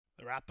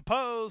at the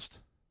post.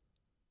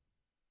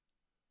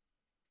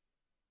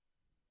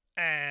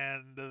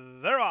 And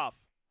they're off.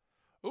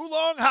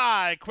 Oolong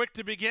High, quick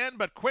to begin,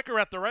 but quicker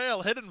at the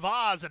rail. Hidden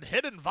Vaz, and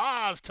Hidden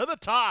Vaz to the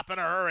top in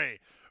a hurry.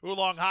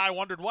 Oolong High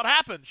wondered what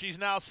happened. She's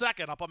now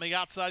second. Up on the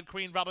outside,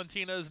 Queen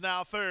Valentina is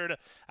now third.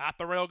 At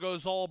the rail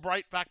goes All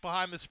Bright. Back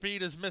behind the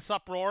speed is Miss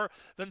Uproar,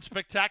 then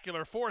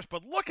Spectacular Force.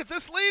 But look at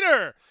this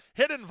leader.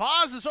 Hidden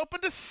Vaz is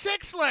open to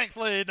 6-length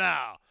lead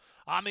now.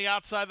 On the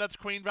outside, that's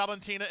Queen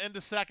Valentina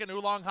into second.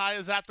 Oolong High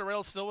is at the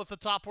rail, still with the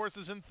top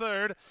horses in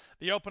third.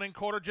 The opening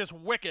quarter just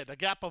wicked. A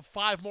gap of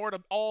 5 more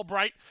to All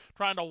Bright,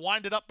 trying to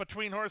wind it up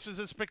between horses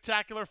and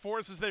Spectacular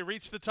Force as they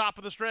reach the top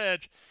of the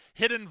stretch.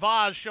 Hidden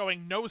Vaz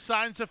showing no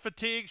signs of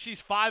fatigue.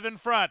 She's 5 in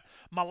front.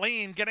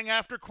 Maline getting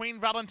after Queen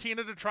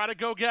Valentina to try to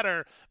go get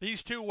her.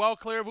 These two well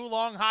clear of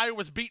Oolong High, who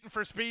was beaten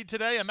for speed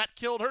today. Amet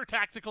killed her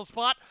tactical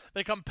spot.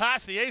 They come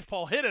past the 8th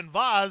pole. Hidden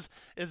Vaz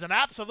is an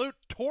absolute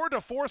tour de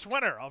force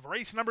winner of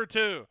race number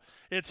 2.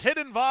 It's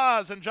Hidden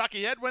Vaz and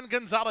jockey Edwin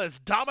Gonzalez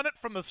dominant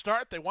from the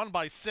start. They won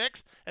by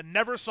 6 and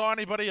never saw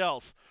anybody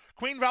else.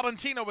 Queen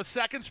Valentina was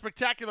second.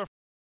 Spectacular